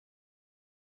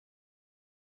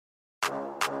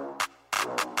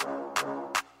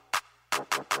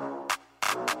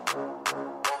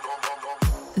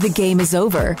The game is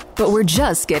over, but we're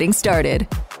just getting started.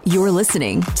 You're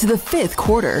listening to The Fifth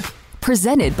Quarter,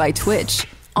 presented by Twitch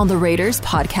on the Raiders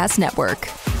Podcast Network.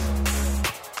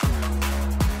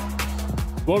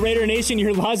 Well, Raider Nation,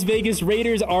 your Las Vegas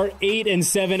Raiders are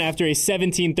 8-7 after a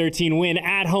 17-13 win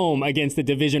at home against the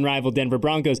division rival Denver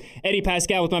Broncos. Eddie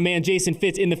Pascal with my man Jason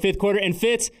Fitz in the fifth quarter. And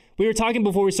Fitz, we were talking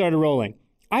before we started rolling.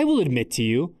 I will admit to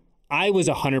you, I was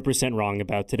 100% wrong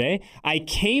about today. I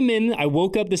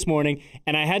woke up this morning,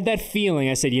 and I had that feeling.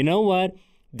 I said, you know what?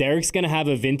 Derek's going to have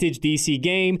a vintage DC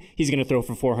game. He's going to throw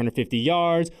for 450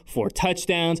 yards, 4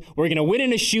 touchdowns. We're going to win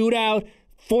in a shootout,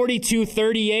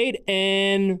 42-38,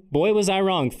 and boy, was I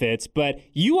wrong, Fitz. But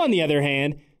you, on the other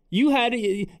hand, you had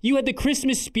the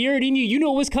Christmas spirit in you. You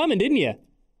knew it was coming, didn't you?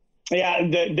 Yeah,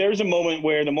 there's a moment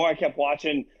where the more I kept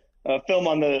watching film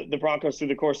on the Broncos through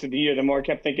the course of the year, the more I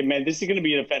kept thinking, man, this is going to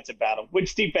be an offensive battle.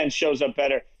 Which defense shows up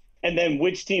better? And then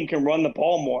which team can run the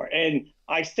ball more? And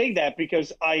I say that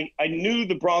because I knew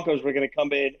the Broncos were going to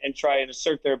come in and try and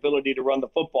assert their ability to run the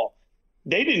football.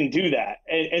 They didn't do that.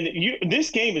 And this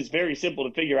game is very simple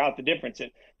to figure out the difference in.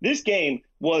 This game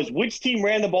was which team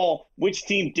ran the ball, which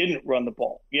team didn't run the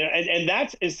ball. You know, and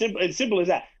that's as simple as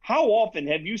that. How often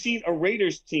have you seen a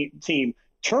Raiders team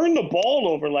turn the ball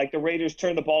over like the Raiders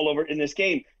turned the ball over in this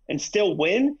game and still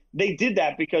win? They did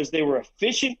that because they were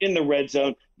efficient in the red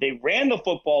zone. They ran the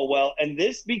football well, and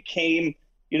this became,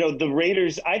 the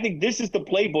Raiders. I think this is the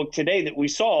playbook today that we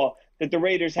saw that the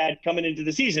Raiders had coming into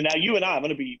the season. Now, you and I'm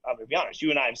going to be honest, you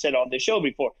and I have said on this show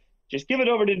before, just give it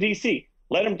over to DC.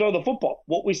 Let him throw the football.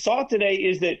 What we saw today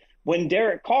is that when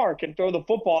Derek Carr can throw the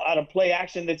football out of play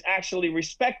action that's actually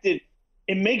respected,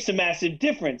 it makes a massive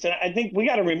difference. And I think we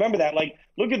got to remember that. Like,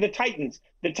 look at the Titans.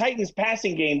 The Titans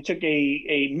passing game took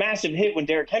a massive hit when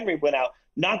Derrick Henry went out,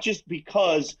 not just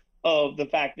because of the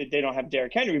fact that they don't have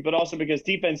Derrick Henry, but also because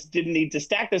defense didn't need to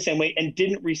stack the same way and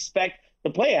didn't respect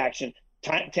the play action.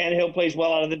 Tannehill plays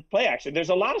well out of the play action. There's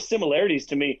a lot of similarities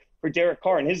to me for Derek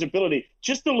Carr and his ability.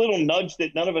 Just a little nudge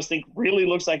that none of us think really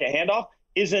looks like a handoff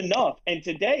is enough. And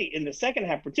today, in the second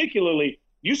half particularly,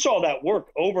 you saw that work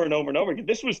over and over and over again.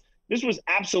 This was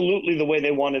absolutely the way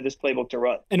they wanted this playbook to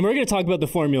run. And we're going to talk about the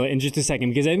formula in just a second,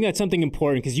 because I think that's something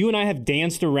important, because you and I have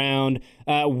danced around.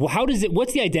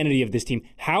 What's the identity of this team?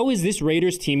 How is this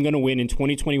Raiders team going to win in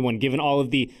 2021, given all of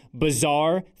the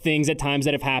bizarre things at times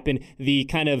that have happened, the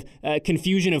kind of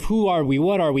confusion of who are we,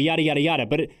 what are we, yada, yada, yada.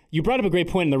 But you brought up a great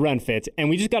point in the run, Fitz, and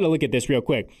we just got to look at this real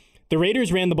quick. The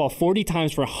Raiders ran the ball 40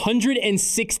 times for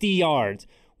 160 yards.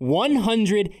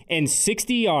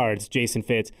 160 yards, Jason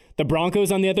Fitz. The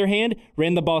Broncos, on the other hand,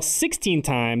 ran the ball 16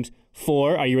 times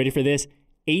for, are you ready for this,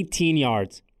 18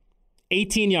 yards.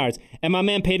 18 yards. And my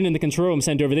man Peyton in the control room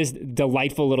sent over this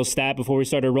delightful little stat before we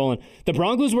started rolling. The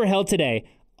Broncos were held today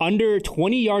under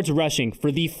 20 yards rushing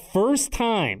for the first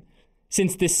time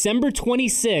since December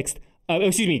 11th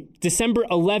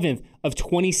of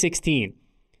 2016.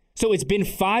 So it's been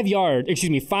 5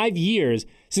 years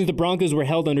since the Broncos were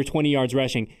held under 20 yards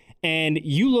rushing. And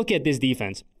you look at this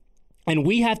defense, and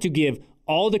we have to give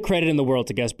all the credit in the world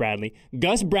to Gus Bradley.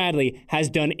 Gus Bradley has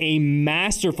done a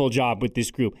masterful job with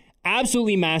this group.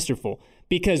 Absolutely masterful.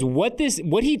 Because what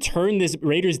he turned this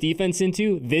Raiders defense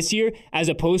into this year, as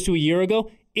opposed to a year ago,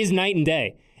 is night and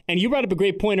day. And you brought up a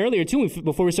great point earlier, too,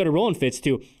 before we started rolling, Fitz,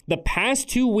 too. The past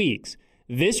 2 weeks,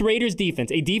 this Raiders defense,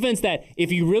 a defense that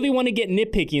if you really want to get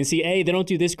nitpicky and see, hey, they don't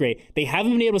do this great, they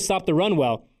haven't been able to stop the run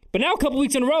well. But now a couple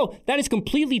weeks in a row, that has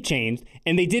completely changed,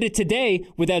 and they did it today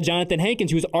without Jonathan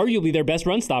Hankins, who's arguably their best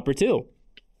run stopper, too.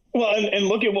 Well, and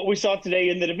look at what we saw today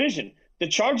in the division. The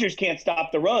Chargers can't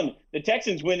stop the run. The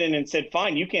Texans went in and said,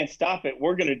 fine, you can't stop it.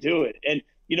 We're going to do it. And,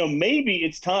 maybe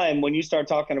it's time when you start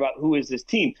talking about who is this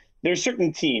team. There's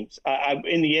certain teams,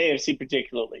 in the AFC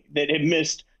particularly, that have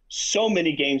missed so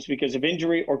many games because of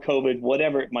injury or COVID,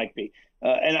 whatever it might be.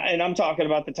 And I'm talking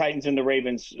about the Titans and the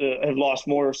Ravens have lost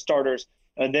more starters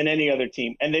than any other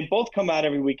team. And they both come out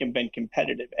every week and been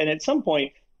competitive. And at some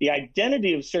point, the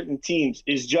identity of certain teams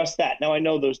is just that. Now, I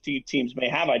know those teams may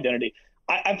have identity.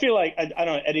 I feel like, I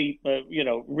don't know, Eddie,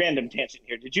 random tangent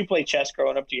here. Did you play chess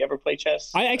growing up? Do you ever play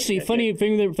chess? I actually, funny you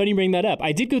bring that up.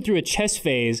 I did go through a chess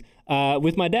phase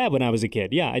with my dad when I was a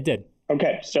kid. Yeah, I did.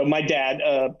 Okay, so my dad,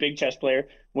 a big chess player,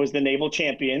 was the naval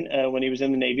champion when he was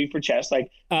in the Navy for chess.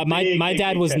 My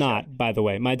dad was not, by the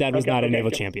way. My dad was not a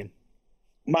naval champion.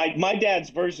 My dad's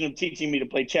version of teaching me to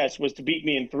play chess was to beat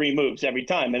me in 3 moves every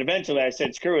time. And eventually I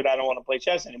said, screw it, I don't want to play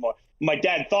chess anymore. My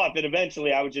dad thought that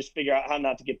eventually I would just figure out how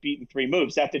not to get beat in 3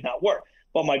 moves. That did not work.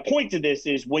 But my point to this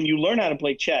is when you learn how to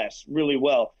play chess really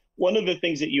well, one of the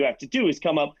things that you have to do is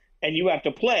come up and you have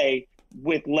to play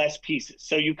with less pieces.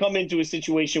 So you come into a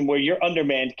situation where you're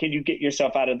undermanned. Can you get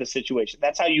yourself out of the situation?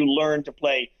 That's how you learn to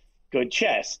play good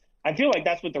chess. I feel like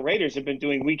that's what the Raiders have been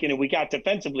doing week in and week out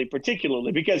defensively,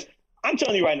 particularly because I'm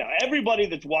telling you right now, everybody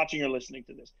that's watching or listening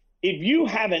to this, if you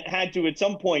haven't had to at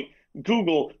some point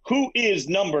Google who is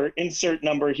insert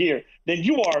number here, then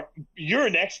you're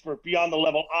an expert beyond the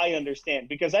level I understand,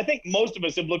 because I think most of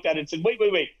us have looked at it and said,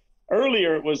 wait.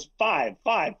 Earlier it was 5.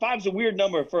 5's a weird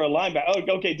number for a linebacker.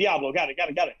 Oh, okay, Diablo, got it.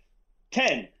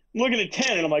 10. I'm looking at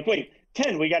 10 and I'm like, wait,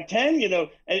 10, we got 10,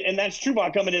 and that's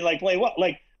Trubaugh coming in like play what?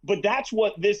 But that's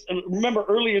what this, remember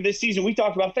earlier this season, we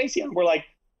talked about Facion. We're like,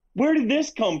 where did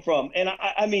this come from? And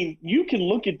I mean, you can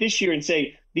look at this year and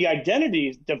say the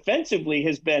identity defensively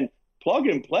has been plug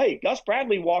and play. Gus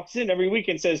Bradley walks in every week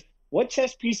and says, what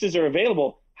chess pieces are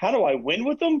available? How do I win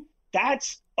with them?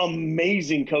 That's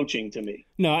amazing coaching to me.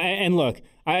 No, and look,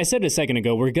 I said it a second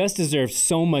ago where Gus deserves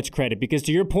so much credit because,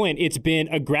 to your point, it's been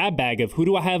a grab bag of who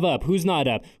do I have up, who's not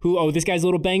up, this guy's a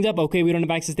little banged up, okay, we don't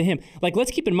have access to him. Like,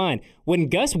 let's keep in mind, when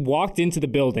Gus walked into the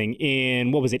building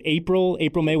in, April,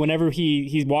 May, whenever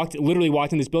he literally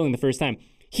walked in this building the first time,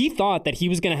 he thought that he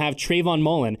was going to have Trayvon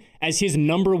Mullen as his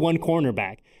number one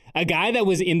cornerback. A guy that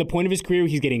was in the point of his career,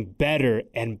 he's getting better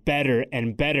and better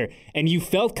and better. And you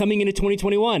felt coming into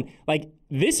 2021, like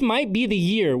this might be the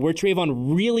year where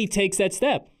Trayvon really takes that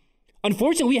step.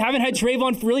 Unfortunately, we haven't had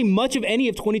Trayvon for really much of any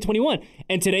of 2021.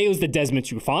 And today it was the Desmond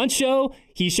Trufant show.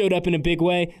 He showed up in a big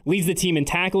way, leads the team in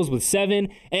tackles with 7.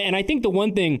 And I think the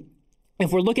one thing,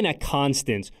 if we're looking at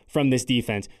constants from this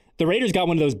defense, the Raiders got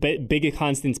one of those big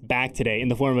constants back today in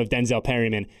the form of Denzel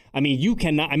Perryman. I mean, you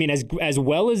cannot, as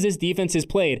well as this defense has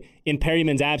played in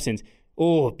Perryman's absence,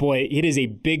 oh boy, it is a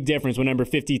big difference when number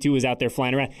 52 is out there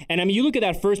flying around. And I mean, you look at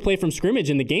that first play from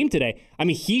scrimmage in the game today. I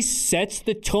mean, he sets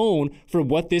the tone for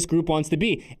what this group wants to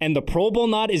be. And the Pro Bowl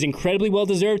nod is incredibly well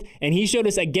deserved. And he showed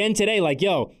us again today, like,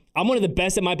 yo, I'm one of the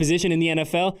best at my position in the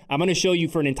NFL. I'm going to show you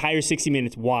for an entire 60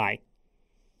 minutes why.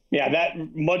 Yeah,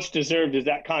 that much deserved is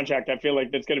that contract. I feel like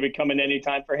that's going to be coming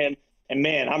anytime for him. And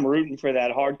man, I'm rooting for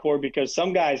that hardcore because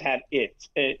some guys have it,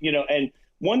 and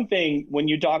one thing when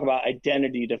you talk about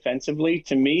identity defensively,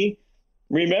 to me,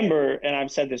 remember, and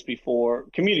I've said this before,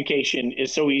 communication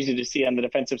is so easy to see on the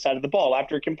defensive side of the ball.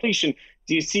 After a completion,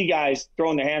 do you see guys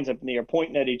throwing their hands up in the air,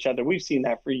 pointing at each other? We've seen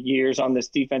that for years on this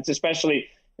defense, especially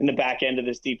in the back end of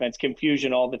this defense,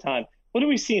 confusion all the time. What do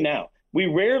we see now? We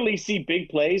rarely see big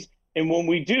plays. And when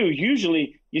we do,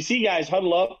 usually you see guys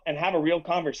huddle up and have a real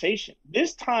conversation.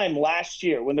 This time last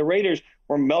year, when the Raiders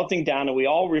were melting down, and we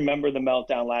all remember the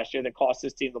meltdown last year that cost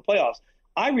this team the playoffs,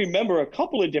 I remember a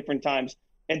couple of different times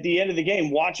at the end of the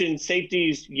game watching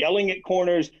safeties yelling at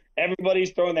corners.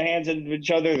 Everybody's throwing their hands at each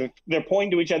other. They're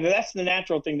pointing to each other. That's the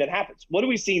natural thing that happens. What do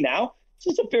we see now? It's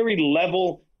just a very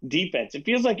level defense. It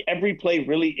feels like every play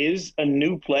really is a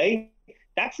new play.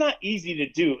 That's not easy to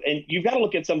do. And you've got to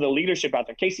look at some of the leadership out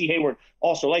there. Casey Hayward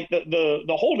also, like the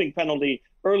holding penalty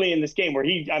early in this game where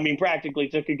he practically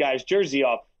took a guy's jersey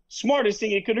off. Smartest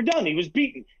thing he could have done. He was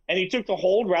beaten, and he took the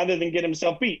hold rather than get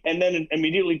himself beat. And then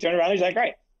immediately turned around. He's like, all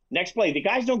right, next play. The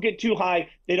guys don't get too high.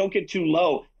 They don't get too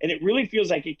low. And it really feels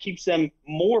like it keeps them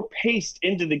more paced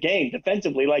into the game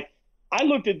defensively. Like, I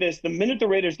looked at this the minute the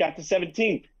Raiders got to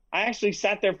 17. I actually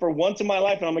sat there for once in my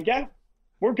life, and I'm like, yeah,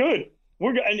 we're good.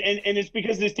 We're good, and it's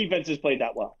because this defense has played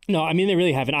that well. No, I mean, they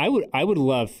really haven't. I would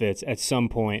love, Fitz, at some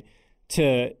point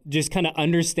to just kind of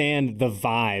understand the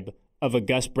vibe of a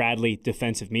Gus Bradley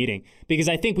defensive meeting. Because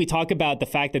I think we talk about the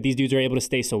fact that these dudes are able to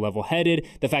stay so level-headed,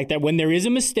 the fact that when there is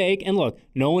a mistake, and look,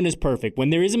 no one is perfect.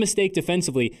 When there is a mistake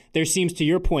defensively, there seems, to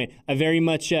your point, a very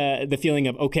much the feeling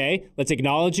of, okay, let's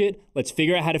acknowledge it, let's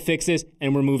figure out how to fix this,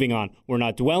 and we're moving on. We're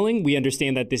not dwelling, we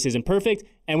understand that this isn't perfect,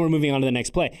 and we're moving on to the next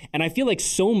play. And I feel like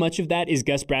so much of that is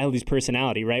Gus Bradley's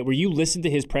personality, right? Where you listen to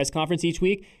his press conference each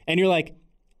week, and you're like,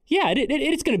 yeah,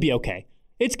 it's going to be okay.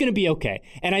 It's going to be okay.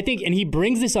 And I think, and he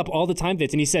brings this up all the time,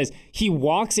 Fitz, and he says he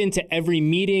walks into every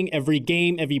meeting, every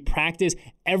game, every practice,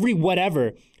 every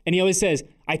whatever, and he always says,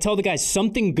 I tell the guys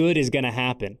something good is going to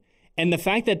happen. And the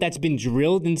fact that that's been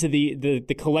drilled into the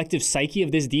collective psyche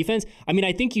of this defense, I mean,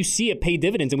 I think you see it pay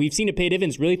dividends, and we've seen it pay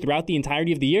dividends really throughout the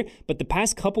entirety of the year, but the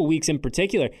past couple weeks in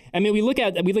particular. I mean, we look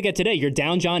at today, you're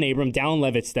down John Abram, down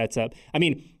Levitt sets up. I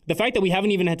mean, the fact that we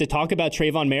haven't even had to talk about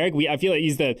Trayvon Merrick, I feel like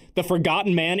he's the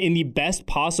forgotten man in the best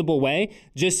possible way,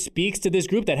 just speaks to this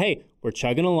group that, hey, we're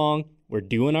chugging along, we're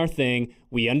doing our thing,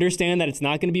 we understand that it's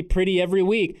not going to be pretty every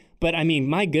week, but I mean,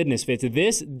 my goodness, Fitz,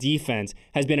 this defense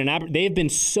has been they have been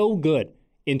so good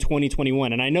in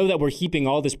 2021, and I know that we're heaping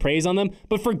all this praise on them,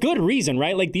 but for good reason,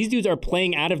 right? Like, these dudes are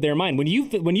playing out of their mind. When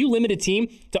you limit a team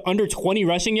to under 20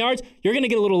 rushing yards, you're going to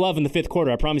get a little love in the fifth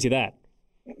quarter, I promise you that.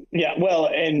 Yeah, well,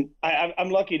 and I'm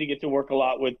lucky to get to work a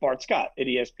lot with Bart Scott at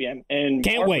ESPN. And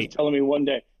Can't Bart wait. was telling me one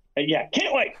day, yeah,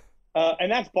 can't wait.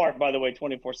 And that's Bart, by the way,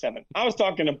 24/7. I was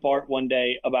talking to Bart one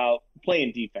day about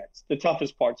playing defense, the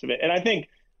toughest parts of it. And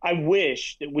I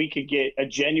wish that we could get a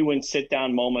genuine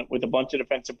sit-down moment with a bunch of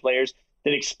defensive players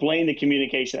that explain the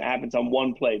communication that happens on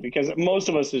one play, because most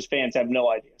of us as fans have no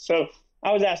idea. So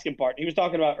I was asking Bart. He was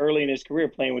talking about early in his career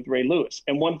playing with Ray Lewis.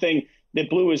 And one thing that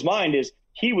blew his mind is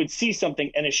he would see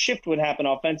something and a shift would happen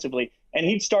offensively and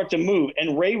he'd start to move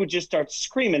and Ray would just start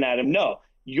screaming at him, no,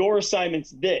 your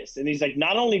assignment's this. And he's like,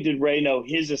 not only did Ray know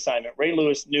his assignment, Ray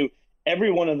Lewis knew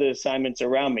every one of the assignments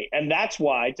around me. And that's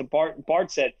why, to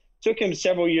Bart said, took him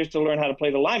several years to learn how to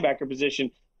play the linebacker position,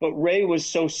 but Ray was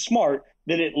so smart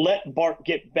that it let Bart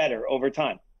get better over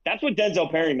time. That's what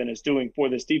Denzel Perryman is doing for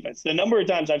this defense. The number of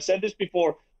times, I've said this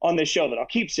before on this show, that I'll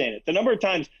keep saying it, the number of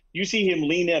times you see him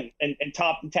lean in and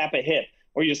tap a hip,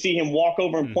 or you see him walk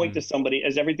over and point to somebody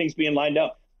as everything's being lined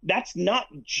up, that's not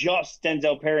just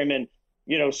Denzel Perryman,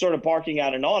 sort of barking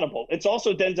out an audible. It's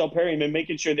also Denzel Perryman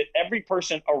making sure that every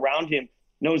person around him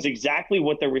knows exactly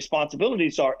what their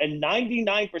responsibilities are. And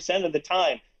 99% of the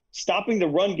time, stopping the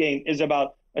run game is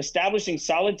about establishing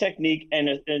solid technique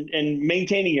and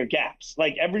maintaining your gaps.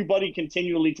 Like, everybody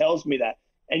continually tells me that.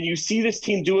 And you see this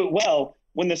team do it well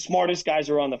when the smartest guys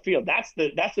are on the field. That's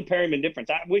the Perryman difference.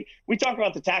 We talk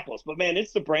about the tackles, but man,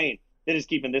 it's the brain that is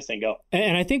keeping this thing going.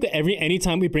 And I think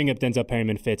anytime we bring up Denzel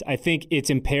Perryman, Fitz, I think it's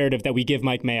imperative that we give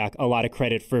Mike Mayock a lot of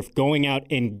credit for going out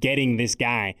and getting this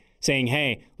guy, saying,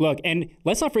 hey, look, and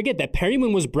let's not forget that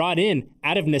Perryman was brought in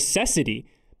out of necessity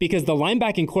because the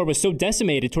linebacking core was so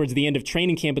decimated towards the end of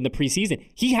training camp in the preseason.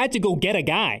 He had to go get a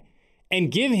guy. And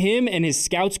give him and his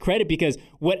scouts credit, because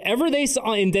whatever they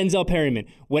saw in Denzel Perryman,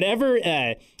 whatever,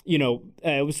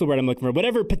 what's the word I'm looking for?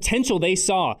 Whatever potential they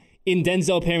saw in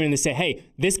Denzel Perryman to say, hey,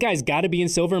 this guy's got to be in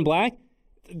silver and black,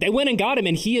 they went and got him,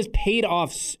 and he has paid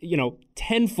off,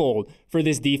 tenfold for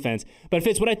this defense. But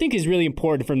Fitz, what I think is really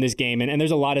important from this game, and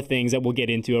there's a lot of things that we'll get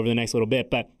into over the next little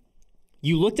bit, but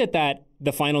you looked at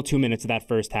the final 2 minutes of that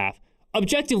first half,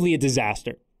 objectively a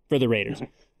disaster for the Raiders.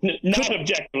 Not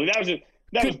objectively.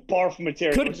 That was barf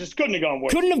material. It just couldn't have gone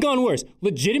worse. Couldn't have gone worse.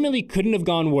 Legitimately couldn't have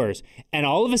gone worse. And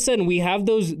all of a sudden, we have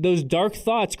those dark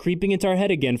thoughts creeping into our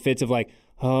head again, Fitz, of like,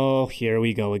 oh, here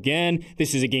we go again.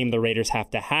 This is a game the Raiders have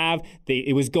to have.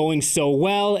 It was going so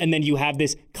well, and then you have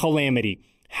this calamity.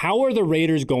 How are the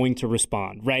Raiders going to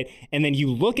respond, right? And then you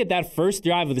look at that first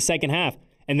drive of the second half,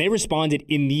 and they responded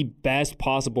in the best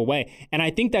possible way. And I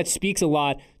think that speaks a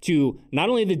lot to not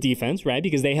only the defense, right,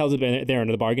 because they held it there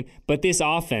under the bargain, but this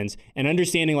offense and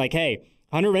understanding like, hey,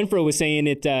 Hunter Renfrow was saying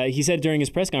it, he said during his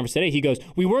press conference today, he goes,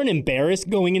 we weren't embarrassed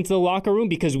going into the locker room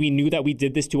because we knew that we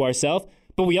did this to ourselves,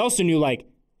 but we also knew like,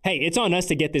 hey, it's on us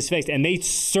to get this fixed. And they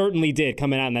certainly did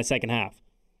coming out in that second half.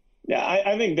 Yeah,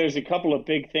 I think there's a couple of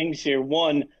big things here.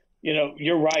 One,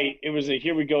 you're right. It was a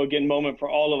here we go again moment for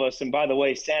all of us. And by the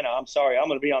way, Santa, I'm sorry. I'm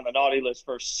going to be on the naughty list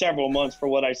for several months for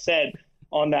what I said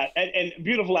on that. And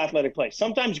beautiful athletic play.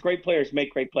 Sometimes great players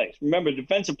make great plays. Remember,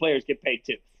 defensive players get paid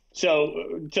too.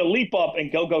 So to leap up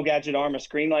and go gadget arm a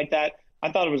screen like that,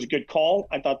 I thought it was a good call.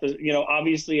 I thought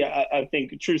obviously, I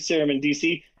think Truth Serum in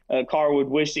DC, Carr would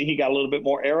wish that he got a little bit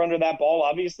more air under that ball,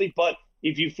 obviously. But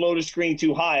if you float a screen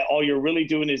too high, all you're really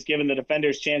doing is giving the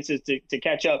defenders chances to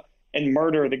catch up and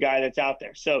murder the guy that's out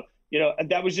there. So,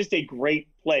 that was just a great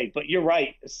play. But you're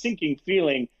right, a sinking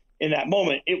feeling in that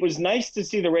moment. It was nice to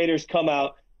see the Raiders come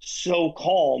out so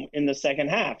calm in the second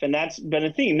half, and that's been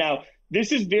a theme. Now,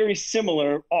 this is very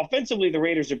similar. Offensively, the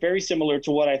Raiders are very similar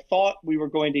to what I thought we were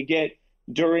going to get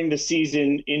during the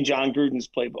season in John Gruden's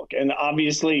playbook. And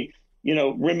obviously,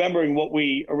 remembering what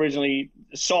we originally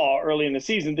saw early in the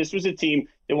season, this was a team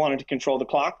that wanted to control the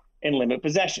clock and limit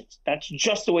possessions. That's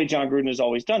just the way John Gruden has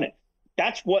always done it.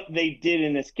 That's what they did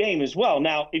in this game as well.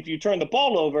 Now, if you turn the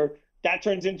ball over, that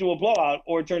turns into a blowout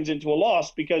or it turns into a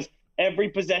loss because every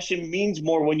possession means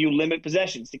more when you limit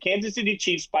possessions. The Kansas City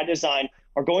Chiefs, by design,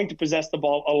 are going to possess the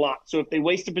ball a lot. So if they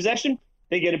waste a possession,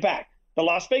 they get it back. The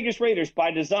Las Vegas Raiders,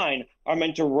 by design, are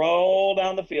meant to roll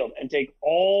down the field and take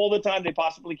all the time they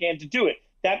possibly can to do it.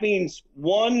 That means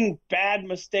one bad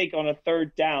mistake on a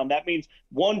third down. That means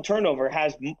one turnover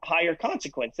has higher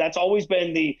consequence. That's always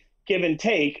been the give and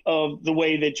take of the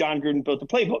way that John Gruden built the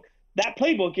playbook. That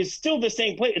playbook is still the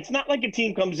same play. It's not like a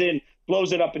team comes in,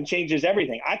 blows it up, and changes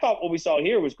everything. I thought what we saw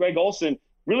here was Greg Olsen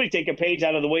really take a page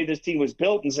out of the way this team was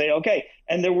built and say, okay,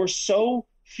 and there were so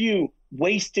few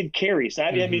wasted carries.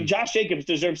 I mean, Josh Jacobs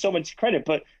deserves so much credit,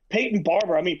 but Peyton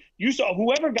Barber, you saw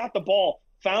whoever got the ball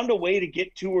found a way to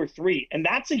get 2 or 3. And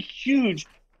that's a huge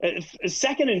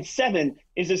Second and 7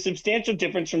 is a substantial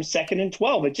difference from second and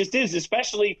 12. It just is,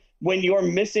 especially when you're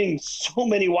missing so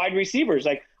many wide receivers.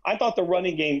 Like, I thought the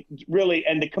running game really,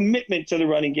 and the commitment to the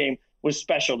running game was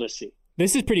special to see.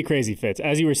 This is pretty crazy, Fitz,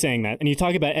 as you were saying that. And you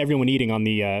talk about everyone eating on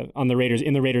the Raiders,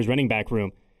 in the Raiders running back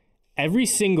room. Every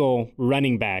single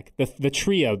running back, the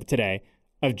trio today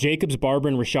of Jacobs, Barber,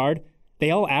 and Richard, they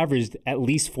all averaged at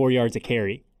least 4 yards a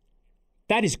carry.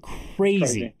 That is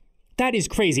crazy. That is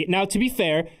crazy. Now, to be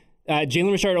fair,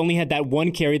 Jalen Richard only had that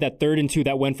one carry, that 3rd and 2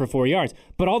 that went for 4 yards.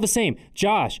 But all the same,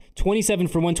 Josh, 27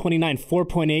 for 129,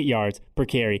 4.8 yards per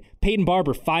carry. Peyton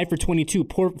Barber, 5 for 22,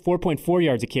 4.4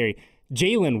 yards a carry.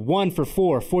 Jalen, 1 for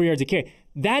 4 yards a carry.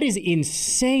 That is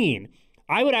insane.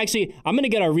 I'm going to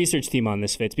get our research team on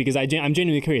this, Fitz, because I'm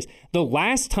genuinely curious. The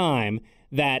last time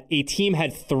that a team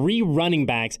had 3 running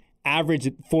backs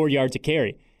average 4 yards a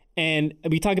carry. And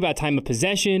we talk about time of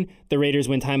possession. The Raiders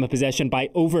win time of possession by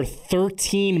over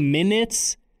 13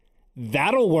 minutes.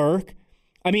 That'll work.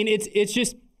 I mean, it's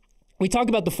just, we talk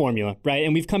about the formula, right?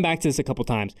 And we've come back to this a couple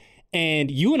times. And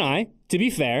you and I, to be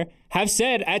fair, have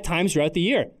said at times throughout the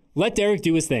year, let Derek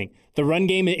do his thing. The run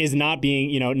game is not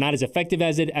being, not as effective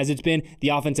as it's been. The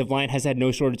offensive line has had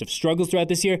no shortage of struggles throughout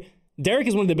this year. Derek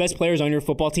is one of the best players on your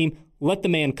football team. Let the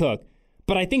man cook.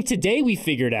 But I think today we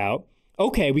figured out,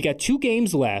 okay, we got 2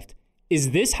 games left.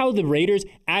 Is this how the Raiders,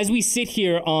 as we sit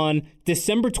here on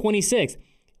December 26th,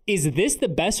 is this the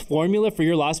best formula for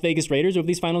your Las Vegas Raiders over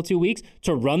these final 2 weeks?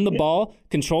 To run the ball,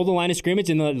 control the line of scrimmage,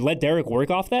 and let Derek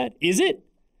work off that? Is it?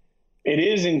 It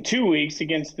is in 2 weeks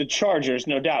against the Chargers,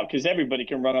 no doubt, because everybody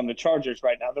can run on the Chargers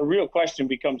right now. The real question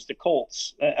becomes the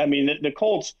Colts. I mean, the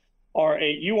Colts are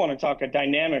you want to talk a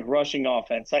dynamic rushing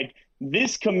offense. Like,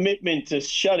 this commitment to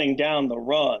shutting down the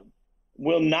run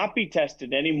will not be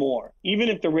tested anymore, even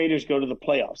if the Raiders go to the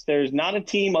playoffs. There's not a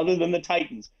team other than the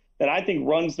Titans that I think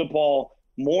runs the ball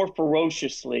more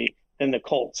ferociously than the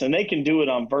Colts, and they can do it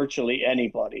on virtually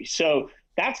anybody. So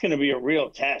that's going to be a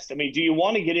real test. I mean, do you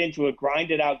want to get into a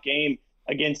grinded-out game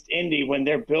against Indy when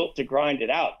they're built to grind it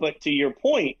out? But to your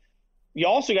point, you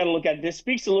also got to look at this.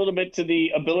 Speaks a little bit to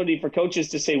the ability for coaches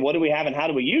to say, what do we have and how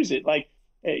do we use it? Like,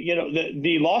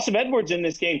 the loss of Edwards in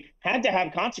this game had to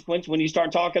have consequence when you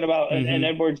start talking about and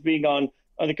Edwards being on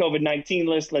the COVID-19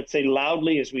 list, let's say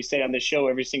loudly, as we say on this show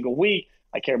every single week.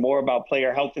 I care more about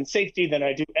player health and safety than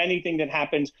I do anything that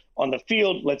happens on the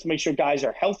field. Let's make sure guys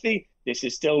are healthy. This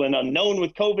is still an unknown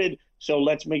with COVID, so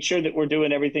let's make sure that we're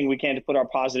doing everything we can to put our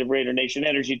positive Raider Nation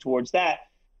energy towards that.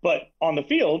 But on the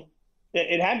field,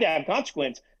 it had to have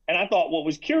consequence. And I thought what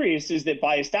was curious is that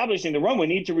by establishing the run, we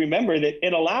need to remember that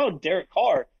it allowed Derek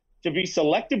Carr to be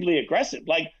selectively aggressive.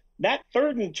 Like, that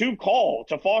 3rd and 2 call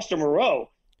to Foster Moreau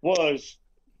was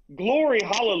glory,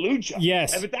 hallelujah.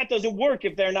 Yes. But that doesn't work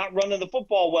if they're not running the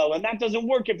football well. And that doesn't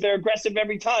work if they're aggressive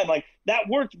every time. Like, that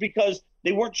worked because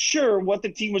they weren't sure what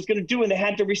the team was going to do, and they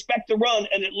had to respect the run,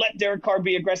 and it let Derek Carr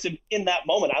be aggressive in that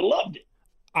moment. I loved it.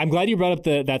 I'm glad you brought up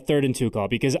that 3rd and 2 call,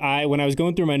 because when I was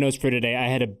going through my notes for today, I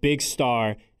had a big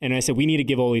star, and I said we need to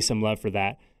give Ole some love for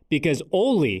that, because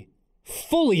Ole,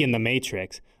 fully in the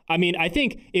matrix. I mean, I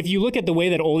think if you look at the way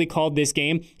that Ole called this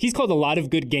game, he's called a lot of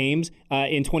good games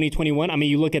in 2021. I mean,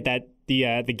 you look at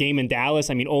the game in Dallas.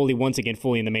 I mean, Ole once again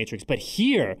fully in the matrix, but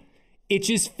here it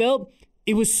just felt.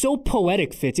 It was so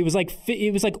poetic, Fitz. It was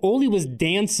like Ole was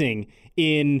dancing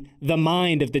in the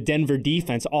mind of the Denver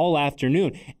defense all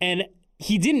afternoon, and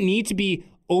he didn't need to be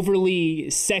overly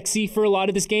sexy for a lot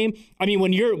of this game. I mean,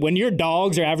 when your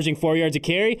dogs are averaging 4 yards a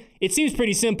carry, it seems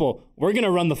pretty simple. We're going to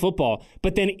run the football.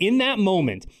 But then in the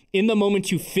moment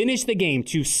to finish the game,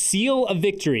 to seal a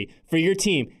victory for your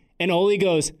team, and Ole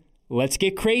goes, let's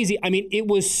get crazy. I mean, it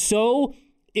was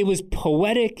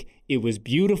poetic. It was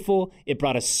beautiful. It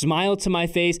brought a smile to my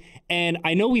face. And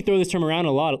I know we throw this term around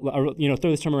a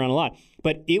lot,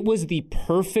 but it was the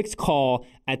perfect call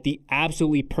at the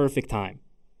absolutely perfect time.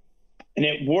 And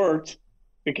it worked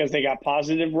because they got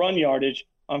positive run yardage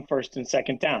on 1st and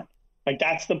 2nd down. Like,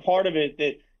 that's the part of it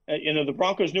that, the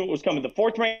Broncos knew it was coming. The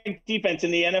 4th-ranked defense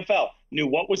in the NFL knew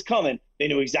what was coming. They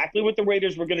knew exactly what the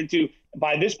Raiders were going to do.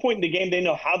 By this point in the game, they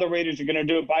know how the Raiders are going to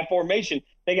do it by formation.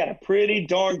 They got a pretty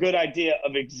darn good idea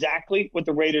of exactly what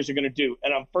the Raiders are going to do.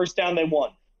 And on 1st down, they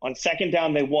won. On 2nd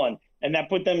down, they won. And that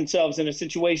put themselves in a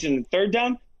situation in 3rd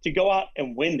down to go out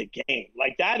and win the game.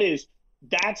 Like,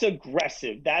 that's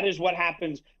aggressive. That is what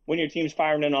happens when your team's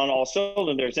firing in on all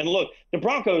cylinders. And look, the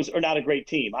Broncos are not a great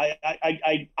team.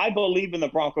 I believe in the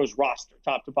Broncos roster,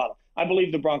 top to bottom. I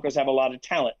believe the Broncos have a lot of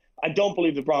talent. I don't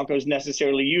believe the Broncos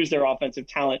necessarily use their offensive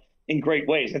talent in great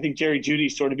ways. I think Jerry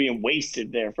Jeudy's sort of being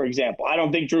wasted there, for example. I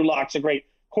don't think Drew Lock's a great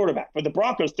quarterback. But the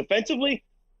Broncos defensively,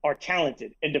 are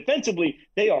talented. And defensively,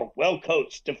 they are well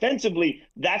coached. Defensively,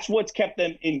 that's what's kept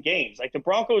them in games. Like the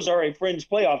Broncos are a fringe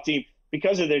playoff team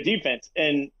because of their defense.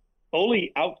 And Ole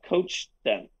outcoached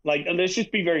them. Like, let's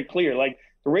just be very clear. Like,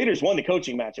 the Raiders won the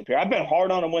coaching matchup here. I've been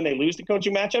hard on them when they lose the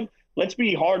coaching matchup. Let's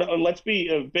be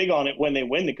big on it when they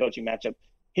win the coaching matchup.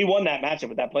 He won that matchup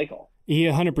with that play call. He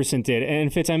 100% did.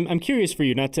 And Fitz, I'm curious for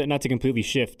you, not to completely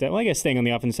shift. Well, I guess staying on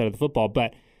the offensive side of the football,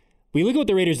 but we look at what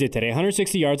the Raiders did today.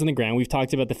 160 yards on the ground. We've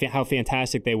talked about how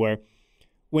fantastic they were.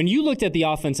 When you looked at the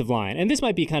offensive line, and this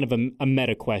might be kind of a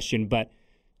meta question, but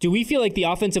do we feel like the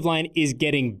offensive line is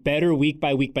getting better week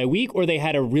by week by week, or they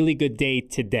had a really good day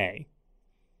today?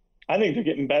 I think they're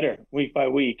getting better week by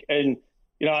week. And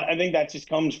I think that just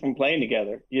comes from playing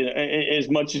together. As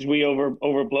much as we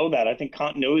overblow that, I think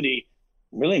continuity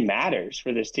really matters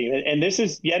for this team. And this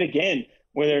is yet again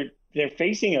where they're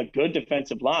facing a good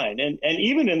defensive line. And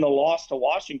even in the loss to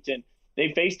Washington,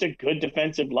 they faced a good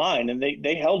defensive line and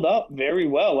they held up very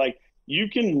well. Like, you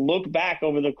can look back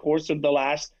over the course of the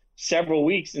last several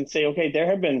weeks and say, okay, there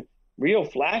have been real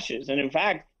flashes. And in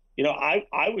fact,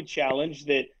 I would challenge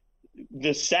that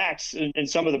the sacks and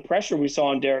some of the pressure we saw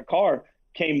on Derek Carr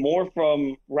came more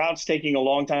from routes taking a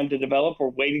long time to develop or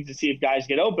waiting to see if guys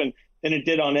get open than it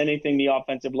did on anything the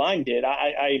offensive line did.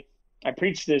 I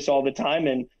preach this all the time,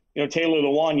 and Taylor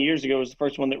Lewan years ago was the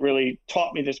first one that really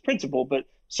taught me this principle. But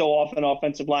so often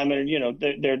offensive linemen,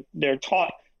 they're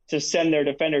taught to send their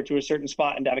defender to a certain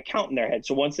spot and to have a count in their head.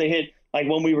 So once they hit, like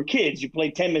when we were kids, you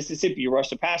played 10 Mississippi, you rush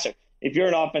the passer. If you're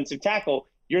an offensive tackle,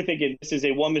 you're thinking this is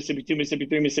a 1 Mississippi, 2 Mississippi,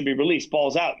 3 Mississippi release,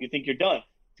 ball's out. You think you're done.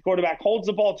 The quarterback holds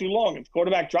the ball too long. If the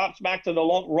quarterback drops back to the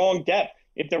wrong depth,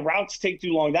 if the routes take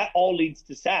too long, that all leads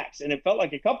to sacks. And it felt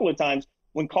like a couple of times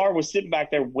when Carr was sitting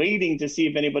back there waiting to see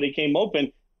if anybody came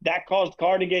open, that caused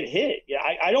Carr to get hit.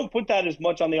 I don't put that as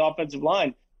much on the offensive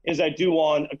line as I do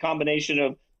on a combination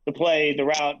of the play, the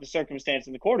route, the circumstance,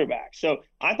 and the quarterback. So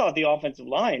I thought the offensive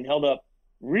line held up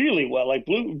really well, like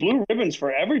blue ribbons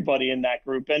for everybody in that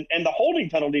group. And the holding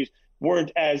penalties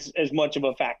weren't as much of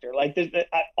a factor. Like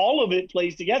all of it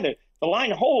plays together. The line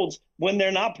holds when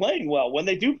they're not playing well. When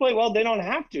they do play well, they don't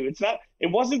have to.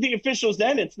 It wasn't the officials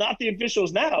then. It's not the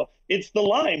officials now. It's the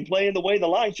line playing the way the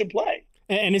line should play.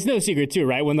 And it's no secret, too,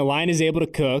 right? When the line is able to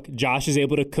cook, Josh is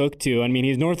able to cook, too. I mean,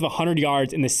 he's north of 100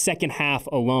 yards in the second half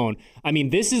alone. I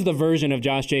mean, this is the version of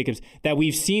Josh Jacobs that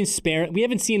we've seen We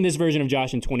haven't seen this version of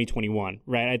Josh in 2021,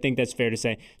 right? I think that's fair to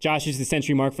say. Josh is the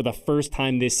century mark for the first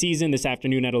time this season, this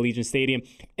afternoon at Allegiant Stadium.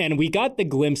 And we got the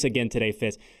glimpse again today,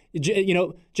 Fitz.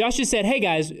 Josh just said, hey,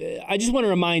 guys, I just want to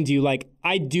remind you,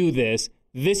 I do this.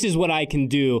 This is what I can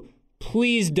do.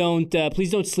 Please don't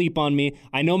sleep on me.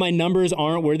 I know my numbers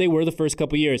aren't where they were the first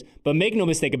couple years, but make no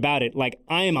mistake about it.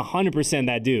 I am 100%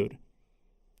 that dude.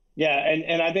 Yeah,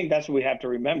 and I think that's what we have to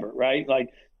remember, right? Like,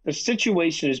 the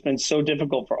situation has been so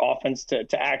difficult for offense to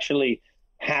actually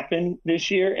happen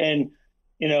this year. And,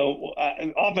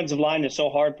 offensive line is so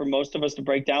hard for most of us to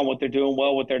break down what they're doing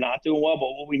well, what they're not doing well.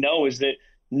 But what we know is that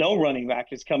no running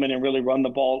back has come in and really run the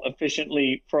ball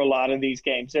efficiently for a lot of these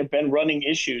games. There have been running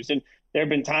issues, and there have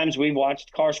been times we've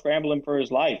watched Carr scrambling for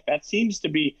his life. That seems to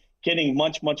be getting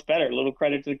much, much better. A little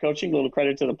credit to the coaching, a little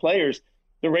credit to the players.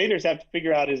 The Raiders have to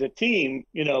figure out as a team,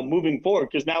 moving forward,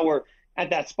 because now we're at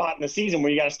that spot in the season where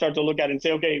you got to start to look at it and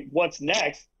say, okay, what's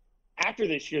next? After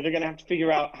this year, they're going to have to figure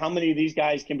out how many of these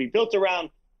guys can be built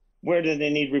around. Where do they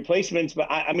need replacements? But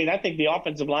I think the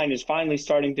offensive line is finally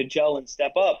starting to gel and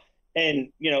step up.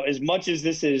 And, as much as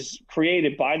this is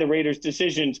created by the Raiders'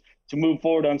 decisions to move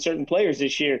forward on certain players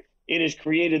this year, it has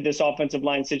created this offensive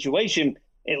line situation.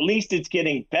 At least it's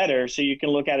getting better. So you can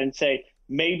look at it and say,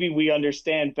 maybe we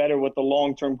understand better what the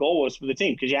long-term goal was for the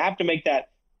team. Because you have to make that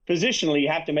positionally, you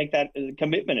have to make that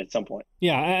commitment at some point.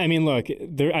 Yeah, I mean, look,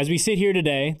 as we sit here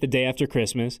today, the day after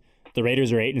Christmas, the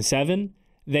Raiders are 8-7.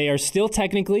 They are still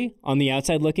technically on the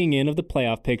outside looking in of the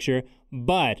playoff picture,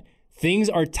 but things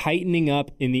are tightening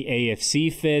up in the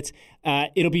AFC, Fitz.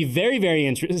 It'll be very, very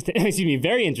interesting.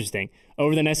 Very interesting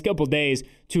over the next couple days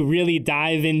to really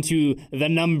dive into the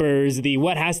numbers, the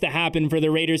what has to happen for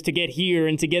the Raiders to get here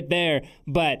and to get there.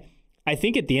 But I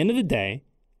think at the end of the day,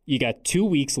 you got 2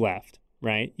 weeks left,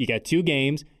 right? You got 2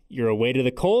 games. You're away to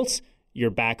the Colts. You're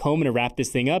back home to wrap this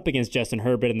thing up against Justin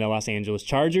Herbert and the Los Angeles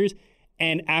Chargers.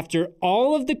 And after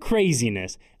all of the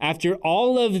craziness, after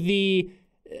all of the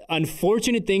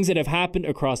unfortunate things that have happened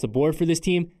across the board for this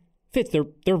team, Fitz,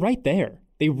 they're right there.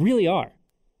 They really are.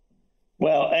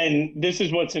 Well, and this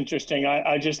is what's interesting.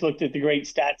 I just looked at the great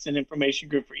stats and information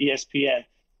group for ESPN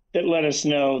that let us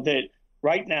know that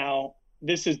right now,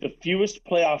 this is the fewest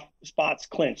playoff spots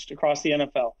clinched across the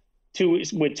NFL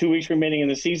with 2 weeks remaining in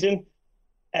the season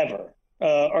ever.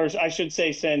 or I should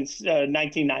say since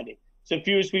 1990. So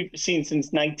fewest we've seen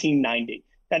since 1990.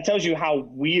 That tells you how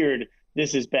weird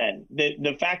this has been.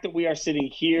 The fact that we are sitting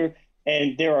here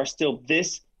and there are still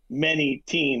this many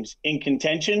teams in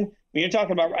contention. I mean, you're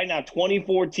talking about right now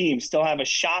 24 teams still have a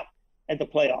shot at the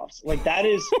playoffs. Like, that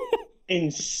is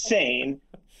insane.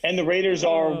 And the Raiders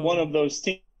are one of those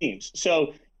teams.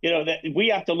 So, that we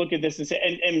have to look at this and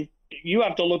say, and you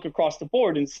have to look across the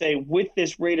board and say, with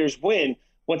this Raiders win,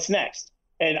 what's next?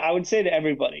 And I would say to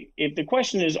everybody, if the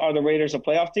question is, are the Raiders a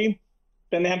playoff team?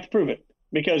 Then they have to prove it.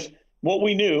 Because what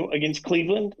we knew against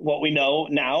Cleveland, what we know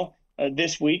now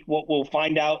this week, what we'll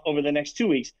find out over the next 2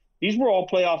 weeks, these were all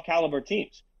playoff caliber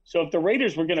teams. So if the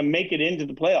Raiders were going to make it into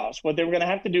the playoffs, what they were going to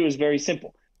have to do is very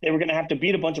simple. They were going to have to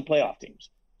beat a bunch of playoff teams.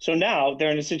 So now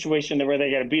they're in a situation where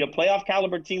they got to beat a playoff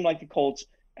caliber team like the Colts,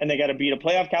 and they got to beat a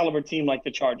playoff caliber team like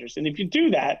the Chargers. And if you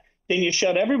do that, then you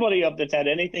shut everybody up that's had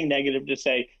anything negative to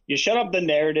say. You shut up the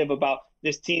narrative about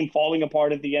this team falling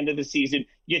apart at the end of the season.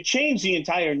 You change the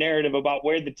entire narrative about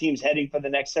where the team's heading for the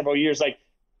next several years. Like,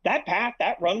 that path,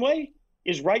 that runway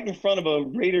is right in front of a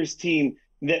Raiders team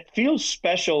that feels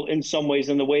special in some ways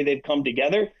in the way they've come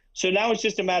together. So now it's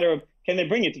just a matter of, can they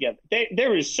bring it together?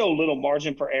 There is so little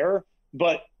margin for error,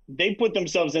 but they put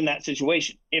themselves in that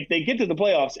situation. If they get to the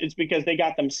playoffs, it's because they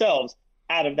got themselves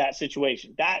out of that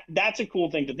situation. That's a cool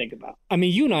thing to think about. I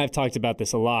mean, you and I have talked about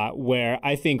this a lot, where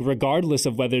I think regardless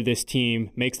of whether this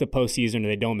team makes the postseason or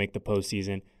they don't make the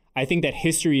postseason, I think that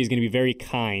history is going to be very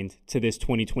kind to this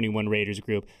 2021 Raiders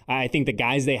group. I think the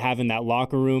guys they have in that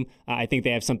locker room, I think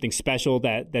they have something special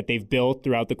that they've built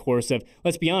throughout the course of,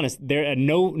 let's be honest, there are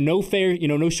no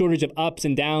shortage of ups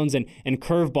and downs and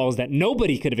curveballs that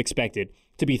nobody could have expected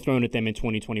to be thrown at them in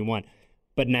 2021.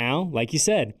 But now, like you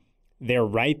said, they're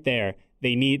right there.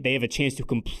 They have a chance to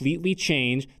completely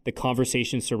change the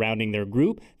conversation surrounding their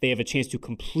group. They have a chance to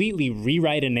completely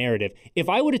rewrite a narrative. If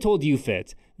I would have told you,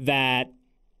 Fitz, that,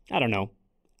 I don't know,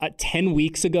 10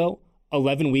 weeks ago,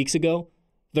 11 weeks ago,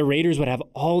 the Raiders would have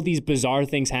all these bizarre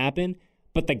things happen,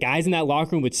 but the guys in that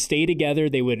locker room would stay together,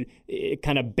 they would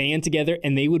kind of band together,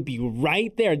 and they would be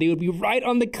right there. They would be right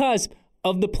on the cusp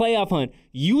of the playoff hunt.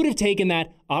 You would have taken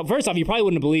that, first off, you probably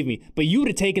wouldn't believe me, but you would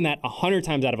have taken that 100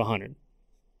 times out of 100.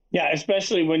 Yeah,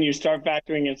 especially when you start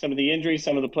factoring in some of the injuries,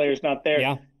 some of the players not there.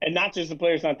 Yeah. And not just the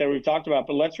players not there we've talked about,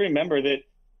 but let's remember that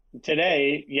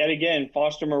today, yet again,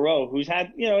 Foster Moreau, who's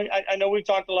had, I know we've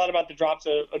talked a lot about the drops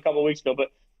a couple of weeks ago,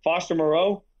 but Foster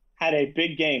Moreau had a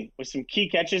big game with some key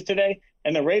catches today,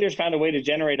 and the Raiders found a way to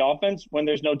generate offense when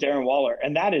there's no Darren Waller.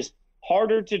 And that is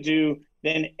harder to do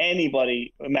than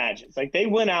anybody imagines. Like, they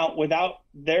went out without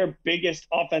their biggest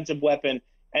offensive weapon,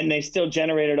 and they still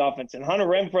generated offense. And Hunter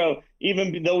Renfrow,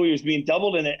 even though he was being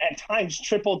doubled and at times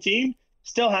triple teamed,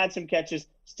 still had some catches,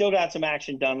 still got some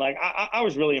action done. Like, I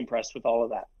was really impressed with all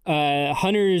of that.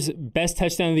 Hunter's best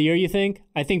touchdown of the year, you think?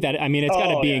 I think that, it's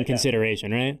got to be in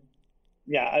consideration, right?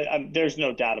 Yeah, there's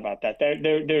no doubt about that.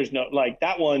 There's no, like,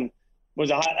 that one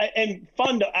was and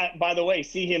fun to, by the way,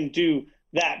 see him do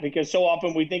that, because so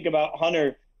often we think about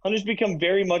Hunter. Hunter's become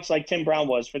very much like Tim Brown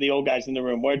was for the old guys in the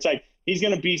room, where it's like he's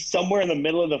going to be somewhere in the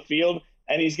middle of the field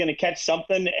and he's going to catch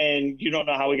something and you don't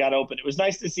know how he got open. It was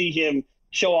nice to see him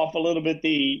show off a little bit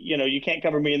you can't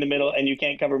cover me in the middle and you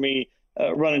can't cover me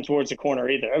running towards the corner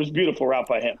either. It was a beautiful route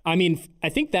by him. I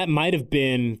think that might have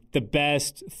been the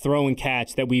best throw and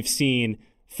catch that we've seen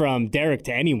from Derek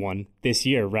to anyone this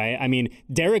year, right?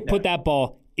 Derek put that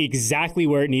ball exactly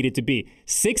where it needed to be.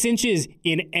 6 inches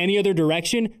in any other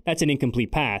direction, that's an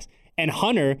incomplete pass. And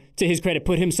Hunter, to his credit,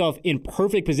 put himself in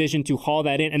perfect position to haul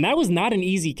that in. And that was not an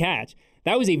easy catch.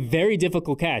 That was a very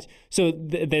difficult catch. So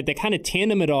the kind of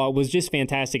tandem it all was just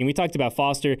fantastic. And we talked about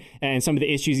Foster and some of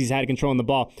the issues he's had controlling the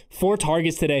ball. 4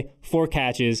 targets today, 4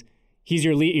 catches. He's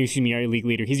your league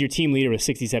leader. He's your team leader with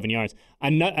 67 yards.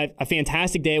 A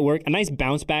fantastic day at work. A nice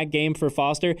bounce back game for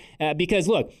Foster. Because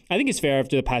look, I think it's fair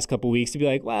after the past couple weeks to be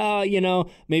like, well,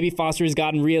 maybe Foster has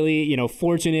gotten really,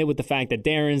 fortunate with the fact that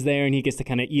Darren's there and he gets to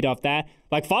kind of eat off that.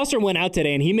 Like, Foster went out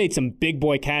today and he made some big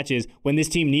boy catches when this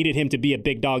team needed him to be a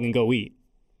big dog and go eat.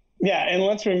 Yeah, and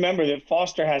let's remember that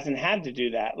Foster hasn't had to do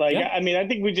that. Like, yeah. I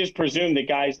think we just presume that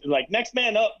guys, like, next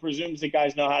man up presumes that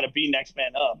guys know how to be next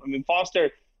man up. Foster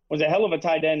was a hell of a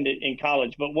tight end in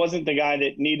college, but wasn't the guy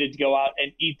that needed to go out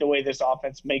and eat the way this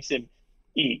offense makes him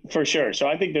eat, for sure. So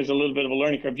I think there's a little bit of a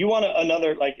learning curve. You want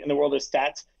another, like, in the world of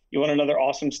stats, you want another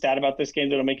awesome stat about this game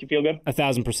that'll make you feel good?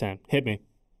 1,000%. Hit me.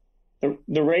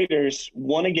 The Raiders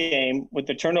won a game with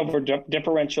the turnover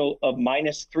differential of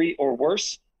 -3 or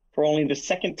worse for only the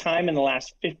second time in the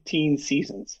last 15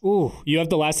 seasons. Ooh, you have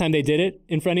the last time they did it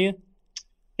in front of you?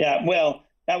 Yeah, well,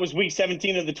 That was week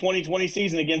 17 of the 2020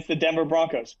 season against the Denver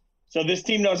Broncos. So this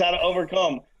team knows how to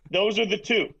overcome. Those are the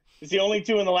two. It's the only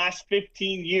two in the last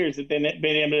 15 years that they've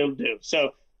been able to do.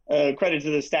 So credit to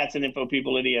the stats and info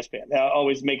people at ESPN. They're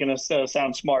always making us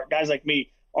sound smart. Guys like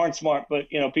me aren't smart, but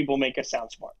people make us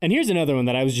sound smart. And here's another one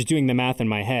that I was just doing the math in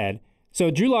my head.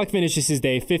 So Drew Lock finishes his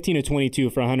day 15 of 22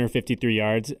 for 153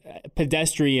 yards.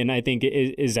 Pedestrian, I think,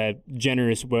 is a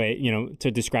generous way,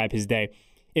 to describe his day.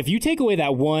 If you take away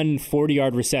that one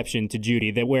 40-yard reception to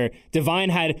Jeudy, that where Divine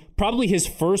had probably his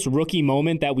first rookie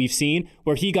moment that we've seen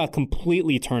where he got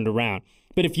completely turned around.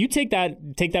 But if you take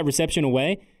that reception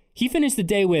away, he finished the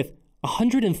day with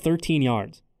 113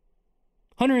 yards.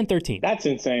 113. That's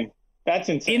insane.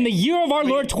 In the year of our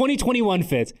Lord 2021,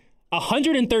 Fitz,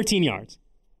 113 yards.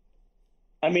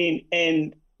 I mean,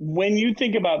 and when you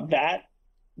think about that,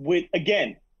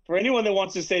 for anyone that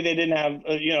wants to say they didn't have,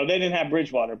 they didn't have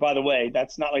Bridgewater, by the way,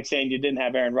 that's not like saying you didn't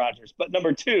have Aaron Rodgers. But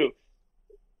number two,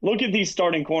 look at these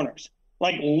starting corners.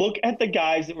 Like, look at the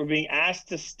guys that were being asked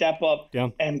to step up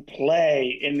and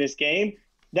play in this game.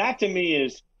 That to me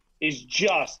is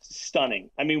just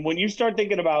stunning. I mean, when you start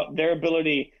thinking about their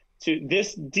ability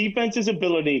this defense's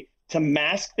ability to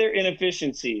mask their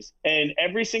inefficiencies, and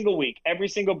every single week, every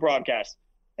single broadcast,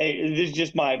 this is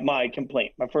just my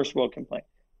complaint, my first world complaint.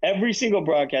 Every single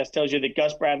broadcast tells you that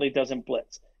Gus Bradley doesn't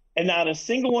blitz. And not a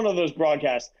single one of those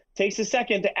broadcasts takes a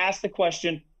second to ask the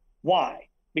question, why?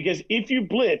 Because if you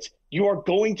blitz, you are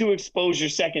going to expose your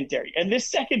secondary. And this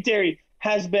secondary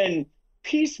has been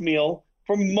piecemeal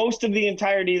for most of the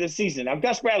entirety of the season. Now,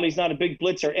 Gus Bradley's not a big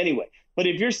blitzer anyway. But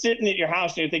if you're sitting at your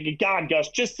house and you're thinking, God, Gus,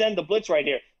 just send the blitz right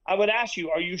here, I would ask you,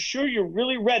 are you sure you're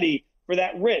really ready for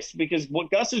that risk? Because what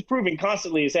Gus is proving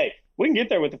constantly is, hey, we can get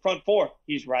there with the front four.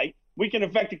 He's right. We can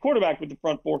affect the quarterback with the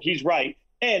front four. He's right.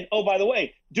 And, oh, by the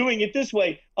way, doing it this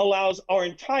way allows our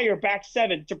entire back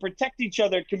seven to protect each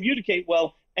other, communicate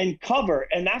well, and cover.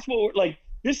 And that's what we're like.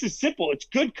 This is simple. It's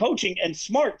good coaching and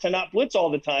smart to not blitz all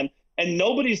the time. And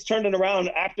nobody's turning around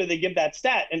after they give that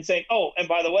stat and saying, oh, and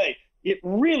by the way, it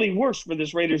really works for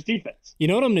this Raiders defense. You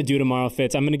know what I'm going to do tomorrow,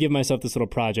 Fitz? I'm going to give myself this little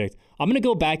project. I'm going to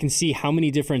go back and see how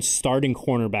many different starting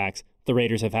cornerbacks the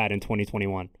Raiders have had in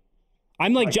 2021.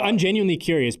 I'm genuinely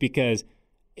curious because,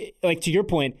 like, to your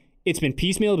point, it's been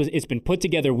piecemeal. It's been put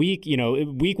together week.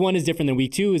 Week one is different than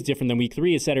week two, is different than week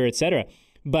three, et cetera, et cetera.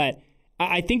 But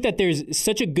I think that there's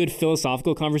such a good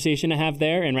philosophical conversation to have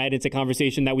there. And, right, it's a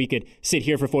conversation that we could sit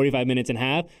here for 45 minutes and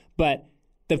have. But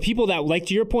the people that, like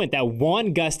to your point, that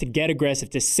want Gus to get aggressive,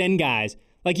 to send guys,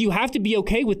 like, you have to be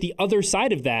okay with the other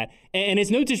side of that. And it's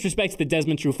no disrespect to the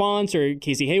Desmond Trufants or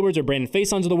Casey Haywards or Brandon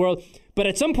Faisons of the world. But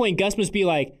at some point, Gus must be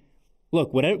like,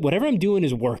 look, whatever I'm doing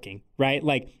is working, right?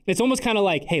 Like, it's almost kind of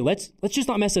like, hey, let's just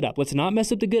not mess it up. Let's not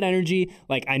mess up the good energy.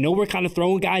 Like, I know we're kind of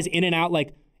throwing guys in and out.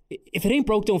 Like, if it ain't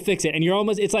broke, don't fix it. And you're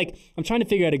almost, it's like, I'm trying to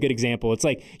figure out a good example. It's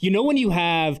like, when you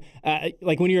have,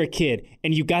 like when you're a kid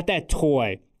and you got that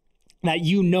toy that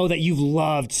that you've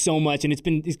loved so much and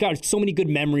it's got so many good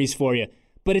memories for you,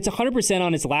 but it's 100%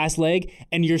 on its last leg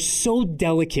and you're so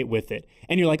delicate with it.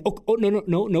 And you're like, oh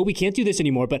no, we can't do this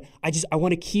anymore, but I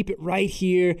want to keep it right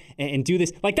here and do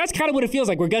this. Like, that's kind of what it feels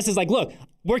like, where Gus is like, look,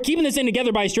 we're keeping this thing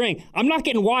together by a string. I'm not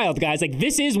getting wild, guys. Like,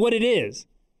 this is what it is.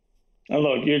 And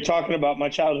look, you're talking about my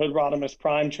childhood Rodimus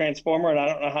Prime Transformer, and I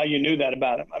don't know how you knew that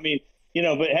about him. I mean,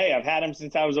 but hey, I've had him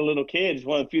since I was a little kid. It's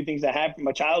one of the few things I have from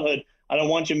my childhood. I don't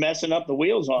want you messing up the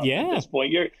wheels on at this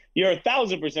point. You're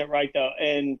 1,000% right, though.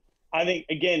 And I think,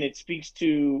 again, it speaks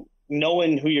to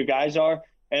knowing who your guys are,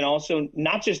 and also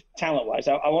not just talent-wise.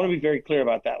 I want to be very clear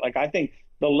about that. Like, I think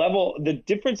the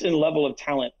difference in level of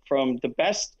talent from the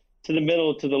best to the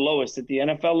middle to the lowest at the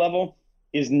NFL level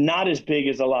is not as big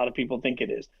as a lot of people think it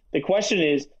is. The question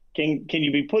is, can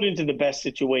you be put into the best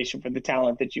situation for the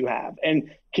talent that you have?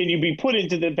 And can you be put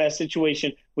into the best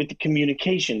situation with the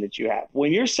communication that you have?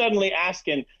 When you're suddenly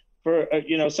asking for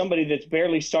somebody that's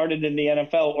barely started in the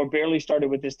NFL or barely started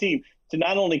with this team to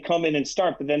not only come in and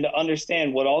start, but then to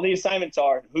understand what all the assignments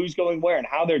are, who's going where, and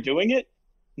how they're doing it.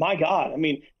 My God, I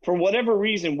mean, for whatever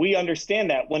reason, we understand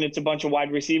that when it's a bunch of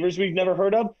wide receivers we've never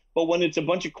heard of, but when it's a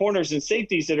bunch of corners and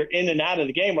safeties that are in and out of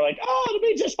the game, we're like, oh, it'll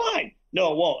be just fine.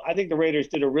 No, it won't. I think the Raiders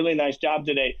did a really nice job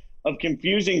today of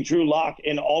confusing Drew Lock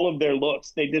in all of their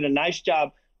looks. They did a nice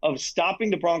job of stopping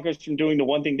the Broncos from doing the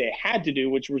one thing they had to do,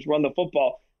 which was run the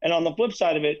football. And on the flip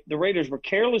side of it, the Raiders were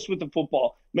careless with the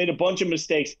football, made a bunch of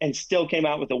mistakes, and still came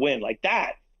out with a win. Like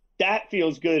that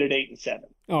feels good at 8-7.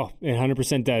 Oh, it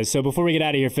 100% does. So before we get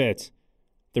out of here, Fitz,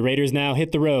 the Raiders now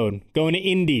hit the road, going to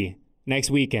Indy next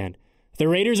weekend. The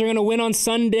Raiders are going to win on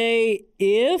Sunday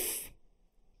if?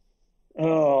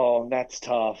 Oh, that's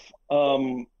tough.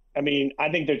 I mean, I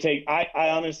think I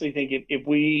honestly think if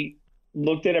we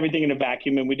looked at everything in a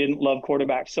vacuum and we didn't love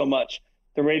quarterbacks so much,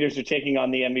 the Raiders are taking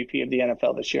on the MVP of the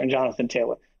NFL this year, and Jonathan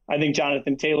Taylor. I think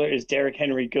Jonathan Taylor is Derrick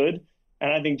Henry good,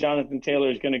 and I think Jonathan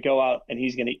Taylor is going to go out and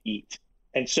he's going to eat.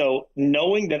 And so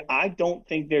knowing that I don't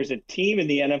think there's a team in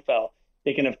the NFL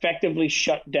that can effectively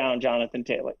shut down Jonathan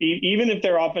Taylor, even if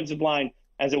their offensive line,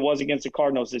 as it was against the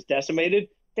Cardinals, is decimated,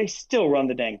 they still run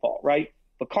the dang ball, right?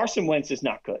 But Carson Wentz is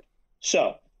not good.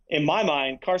 So in my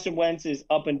mind, Carson Wentz is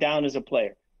up and down as a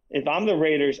player. If I'm the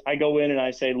Raiders, I go in and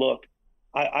I say, look,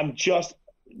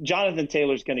 Jonathan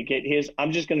Taylor's going to get his.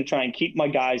 I'm just going to try and keep my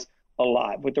guys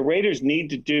alive. What the Raiders need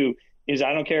to do is,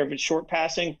 I don't care if it's short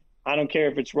passing, I don't care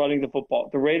if it's running the football.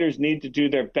 The Raiders need to do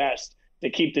their best to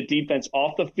keep the defense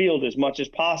off the field as much as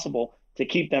possible to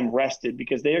keep them rested,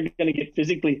 because they are going to get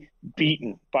physically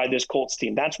beaten by this Colts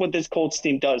team. That's what this Colts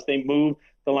team does. They move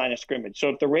the line of scrimmage. So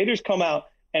if the Raiders come out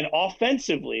and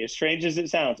offensively, as strange as it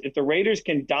sounds, if the Raiders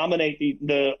can dominate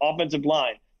the offensive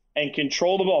line and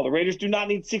control the ball, the Raiders do not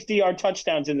need 60-yard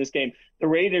touchdowns in this game. The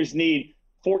Raiders need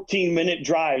 14-minute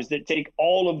drives that take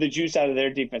all of the juice out of their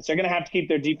defense. They're going to have to keep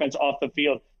their defense off the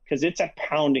field because it's a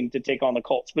pounding to take on the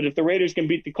Colts. But if the Raiders can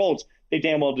beat the Colts, they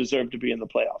damn well deserve to be in the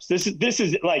playoffs. This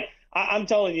is like, I'm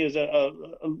telling you, as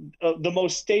the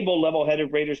most stable,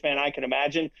 level-headed Raiders fan I can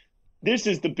imagine, this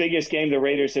is the biggest game the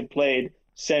Raiders have played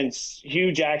since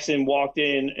Hugh Jackson walked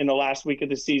in the last week of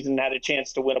the season and had a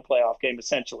chance to win a playoff game,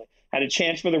 essentially. Had a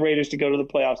chance for the Raiders to go to the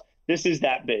playoffs. This is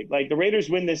that big. Like, the Raiders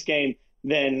win this game,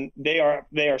 then they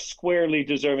are squarely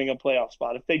deserving a playoff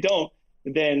spot. If they don't,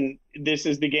 then this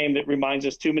is the game that reminds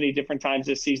us too many different times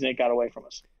this season it got away from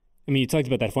us. I mean, you talked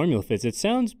about that formula, Fitz. It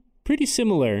sounds pretty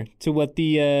similar to what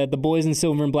the boys in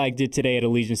silver and black did today at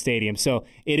Allegiant Stadium. So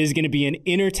it is going to be an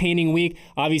entertaining week.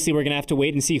 Obviously, we're going to have to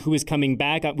wait and see who is coming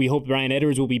back. We hope Brian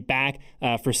Edwards will be back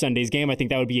for Sunday's game. I think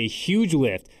that would be a huge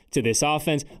lift to this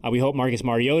offense. We hope Marcus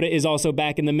Mariota is also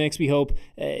back in the mix. We hope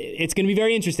it's going to be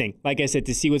very interesting, like I said,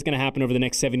 to see what's going to happen over the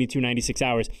next 72, 96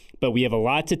 hours. But we have a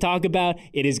lot to talk about.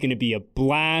 It is going to be a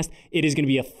blast. It is going to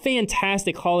be a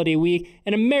fantastic holiday week.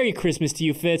 And a Merry Christmas to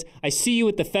you, Fitz. I see you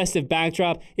with the festive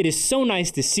backdrop. It is so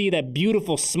nice to see that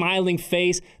beautiful smiling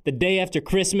face the day after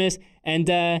Christmas. And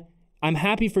I'm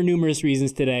happy for numerous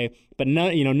reasons today, but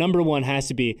number one has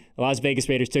to be the Las Vegas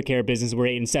Raiders took care of business. We're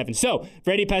 8-7. So,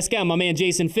 Freddie Pascal, my man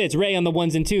Jason Fitz, Ray on the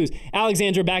ones and twos,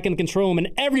 Alexandra back in the control room,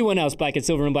 and everyone else Black and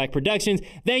Silver and Black Productions.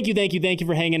 Thank you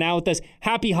for hanging out with us.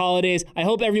 Happy holidays. I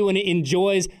hope everyone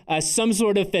enjoys some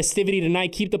sort of festivity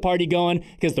tonight. Keep the party going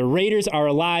because the Raiders are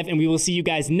alive, and we will see you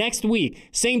guys next week,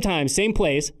 same time, same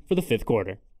place for the fifth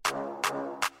quarter.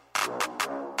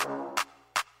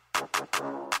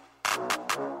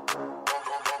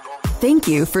 Thank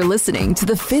you for listening to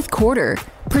the fifth quarter,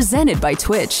 presented by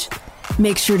Twitch.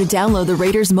 Make sure to download the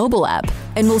Raiders mobile app,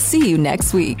 and we'll see you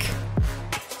next week.